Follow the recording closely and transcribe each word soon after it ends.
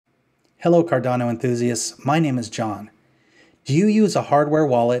Hello Cardano enthusiasts, my name is John. Do you use a hardware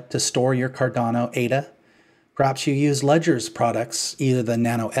wallet to store your Cardano ADA? Perhaps you use Ledger's products, either the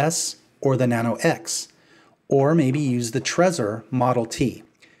Nano S or the Nano X, or maybe use the Trezor Model T.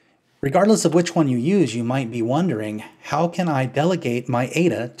 Regardless of which one you use, you might be wondering, how can I delegate my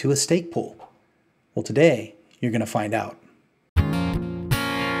ADA to a stake pool? Well, today you're going to find out.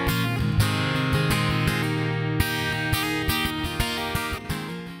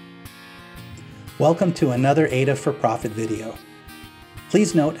 Welcome to another ADA for Profit video.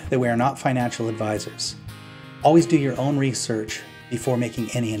 Please note that we are not financial advisors. Always do your own research before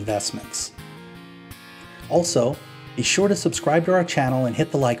making any investments. Also, be sure to subscribe to our channel and hit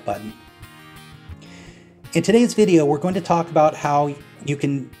the like button. In today's video, we're going to talk about how you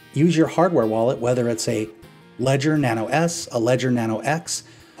can use your hardware wallet, whether it's a Ledger Nano S, a Ledger Nano X,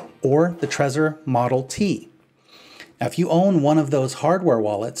 or the Trezor Model T. Now, if you own one of those hardware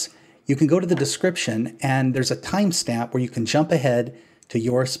wallets, you can go to the description and there's a timestamp where you can jump ahead to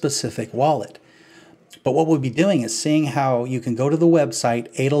your specific wallet. But what we'll be doing is seeing how you can go to the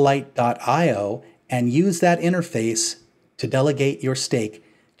website adalite.io and use that interface to delegate your stake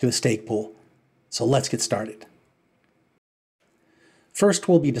to a stake pool. So let's get started. First,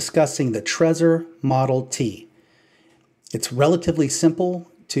 we'll be discussing the Trezor Model T. It's relatively simple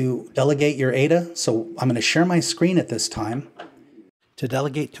to delegate your ADA, so I'm going to share my screen at this time. To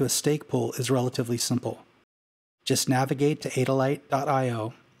delegate to a stake pool is relatively simple. Just navigate to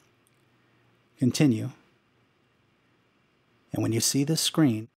adalite.io, continue, and when you see this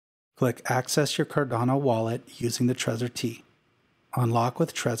screen, click Access your Cardano wallet using the Trezor T. Unlock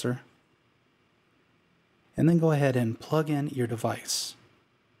with Trezor, and then go ahead and plug in your device.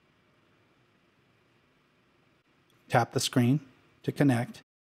 Tap the screen to connect,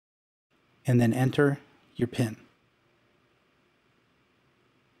 and then enter your PIN.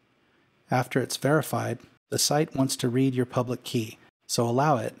 After it's verified, the site wants to read your public key, so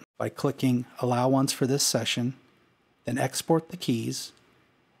allow it by clicking Allow Once for this session, then export the keys,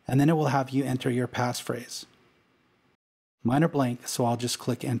 and then it will have you enter your passphrase. Mine are blank, so I'll just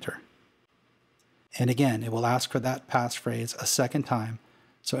click Enter. And again, it will ask for that passphrase a second time,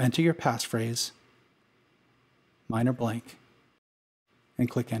 so enter your passphrase, mine are blank, and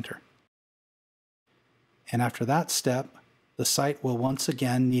click Enter. And after that step, the site will once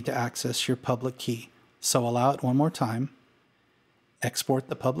again need to access your public key, so allow it one more time, export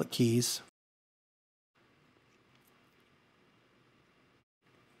the public keys.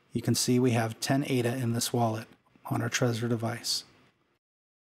 You can see we have 10 ADA in this wallet on our Trezor device.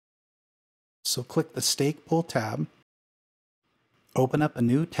 So click the Stake Pool tab, open up a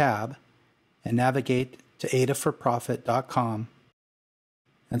new tab, and navigate to adaforprofit.com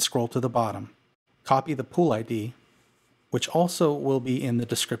and scroll to the bottom. Copy the pool ID, which also will be in the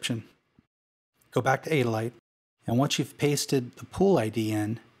description. Go back to Adalite, and once you've pasted the pool ID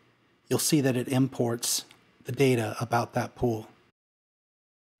in, you'll see that it imports the data about that pool.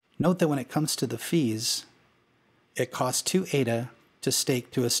 Note that when it comes to the fees, it costs 2 ADA to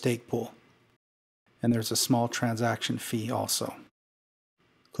stake to a stake pool, and there's a small transaction fee also.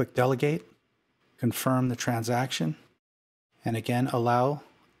 Click Delegate, confirm the transaction, and again allow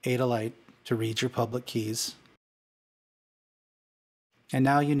Adalite to read your public keys. And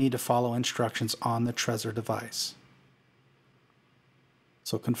now you need to follow instructions on the Trezor device.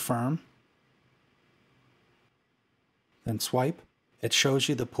 So confirm, then swipe. It shows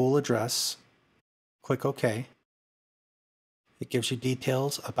you the pool address. Click OK. It gives you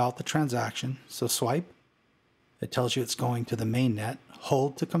details about the transaction, so swipe. It tells you it's going to the mainnet.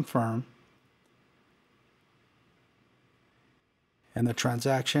 Hold to confirm. And the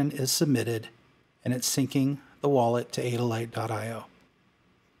transaction is submitted, and it's syncing the wallet to adalite.io.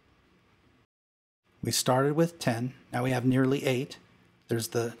 We started with 10, now we have nearly 8. There's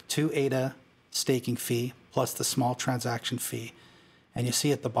the 2 ADA staking fee plus the small transaction fee. And you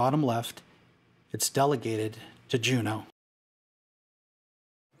see at the bottom left, it's delegated to Juno.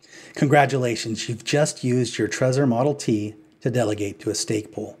 Congratulations, you've just used your Trezor Model T to delegate to a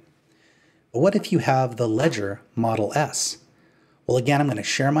stake pool. But what if you have the Ledger Model S? Well, again, I'm going to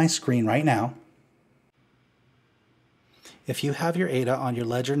share my screen right now. If you have your ADA on your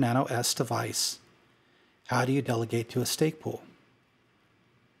Ledger Nano S device, how do you delegate to a stake pool?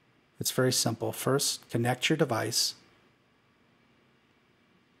 It's very simple. First, connect your device.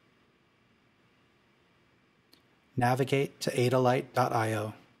 Navigate to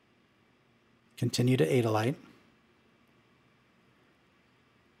adalite.io. Continue to Adalite.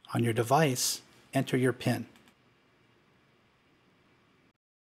 On your device, enter your PIN.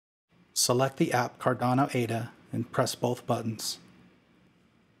 Select the app Cardano ADA and press both buttons.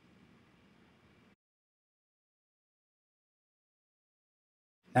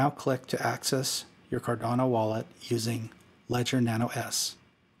 Now click to access your Cardano wallet using Ledger Nano S.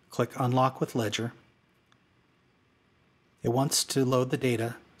 Click Unlock with Ledger. It wants to load the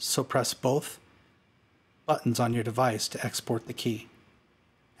data, so press both buttons on your device to export the key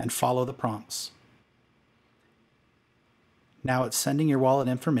and follow the prompts. Now it's sending your wallet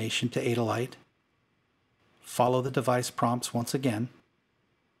information to Adalite. Follow the device prompts once again,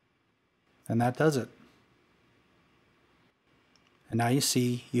 and that does it. And now you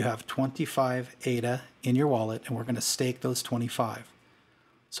see you have 25 ADA in your wallet, and we're going to stake those 25.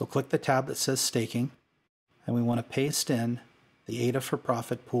 So click the tab that says Staking, and we want to paste in the ADA for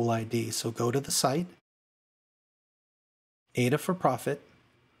Profit pool ID. So go to the site, ADA for Profit,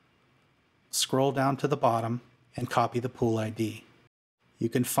 scroll down to the bottom, and copy the pool ID. You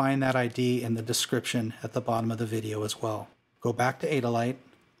can find that ID in the description at the bottom of the video as well. Go back to Adalite,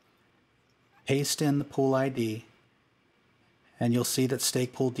 paste in the pool ID, and you'll see that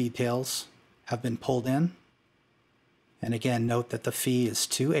stake pool details have been pulled in. And again, note that the fee is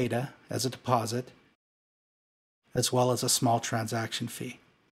 2 ADA as a deposit, as well as a small transaction fee.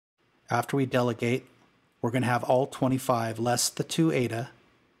 After we delegate, we're going to have all 25 less the 2 ADA,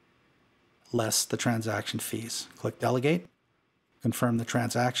 less the transaction fees. Click Delegate, confirm the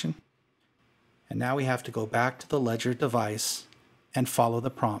transaction, and now we have to go back to the Ledger device and follow the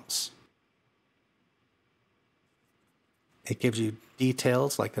prompts. It gives you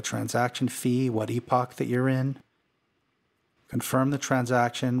details like the transaction fee, what epoch that you're in, confirm the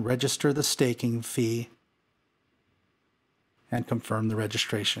transaction, register the staking fee, and confirm the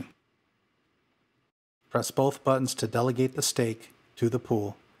registration. Press both buttons to delegate the stake to the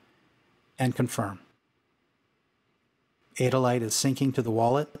pool and confirm. Adalite is syncing to the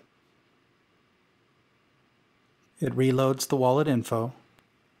wallet. It reloads the wallet info,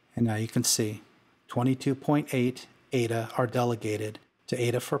 and now you can see 22.8 ADA are delegated to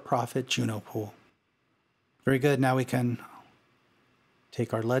ADA for Profit Juno pool. Very good. Now we can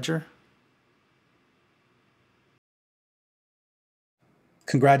take our ledger.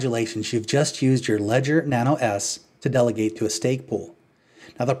 Congratulations, you've just used your Ledger Nano S to delegate to a stake pool.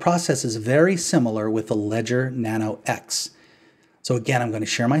 Now the process is very similar with the Ledger Nano X. So again, I'm going to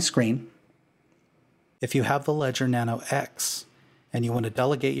share my screen. If you have the Ledger Nano X and you want to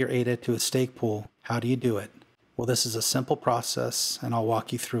delegate your ADA to a stake pool, how do you do it? Well, this is a simple process and I'll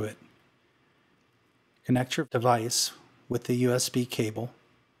walk you through it. Connect your device with the USB cable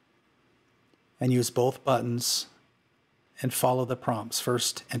and use both buttons and follow the prompts.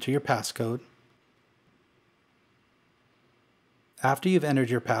 First, enter your passcode. After you've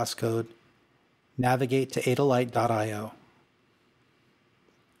entered your passcode, navigate to adalite.io.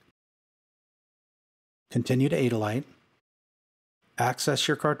 Continue to Adalite. Access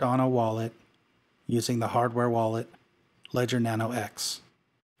your Cardano wallet using the hardware wallet Ledger Nano X.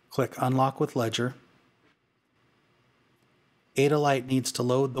 Click Unlock with Ledger. Adalite needs to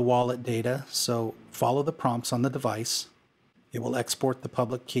load the wallet data, so follow the prompts on the device. It will export the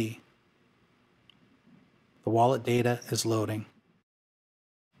public key. The wallet data is loading.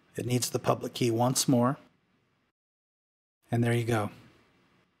 It needs the public key once more. And there you go.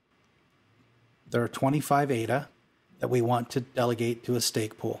 There are 25 ADA that we want to delegate to a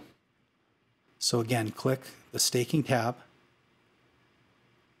stake pool. So again, click the staking tab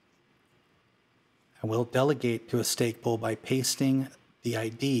and we'll delegate to a stake pool by pasting the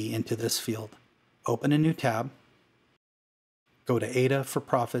ID into this field. Open a new tab, go to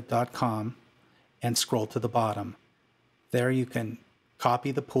adaforprofit.com and scroll to the bottom. There you can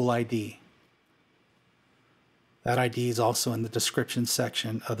copy the pool ID. That ID is also in the description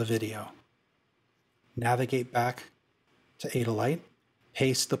section of the video. Navigate back to Adalite,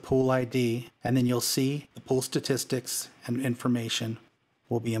 paste the pool ID, and then you'll see the pool statistics and information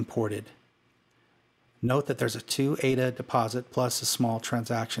will be imported. Note that there's a 2 ADA deposit plus a small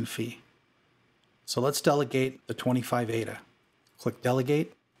transaction fee. So let's delegate the 25 ADA. Click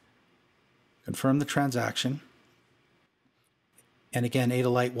Delegate, confirm the transaction, and again,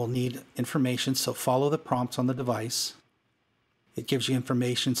 Adalite will need information, so follow the prompts on the device. It gives you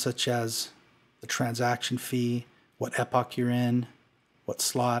information such as the transaction fee, what epoch you're in, what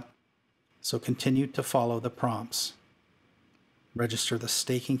slot, so continue to follow the prompts. Register the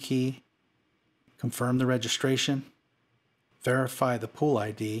staking key, confirm the registration, verify the pool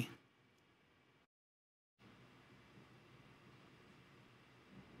ID,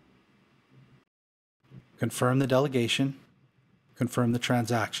 confirm the delegation, confirm the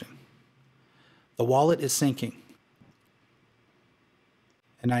transaction. The wallet is syncing.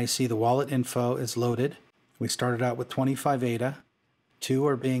 And now you see the wallet info is loaded. We started out with 25 ADA, 2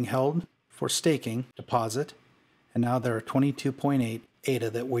 are being held for staking deposit, and now there are 22.8 ADA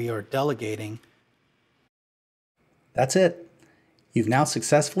that we are delegating. That's it. You've now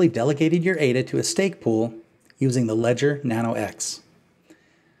successfully delegated your ADA to a stake pool using the Ledger Nano X.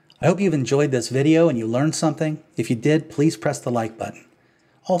 I hope you've enjoyed this video and you learned something. If you did, please press the like button.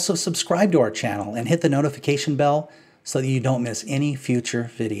 Also, subscribe to our channel and hit the notification bell so that you don't miss any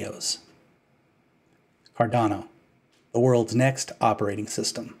future videos. Cardano, the world's next operating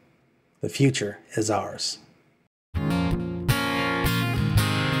system. The future is ours.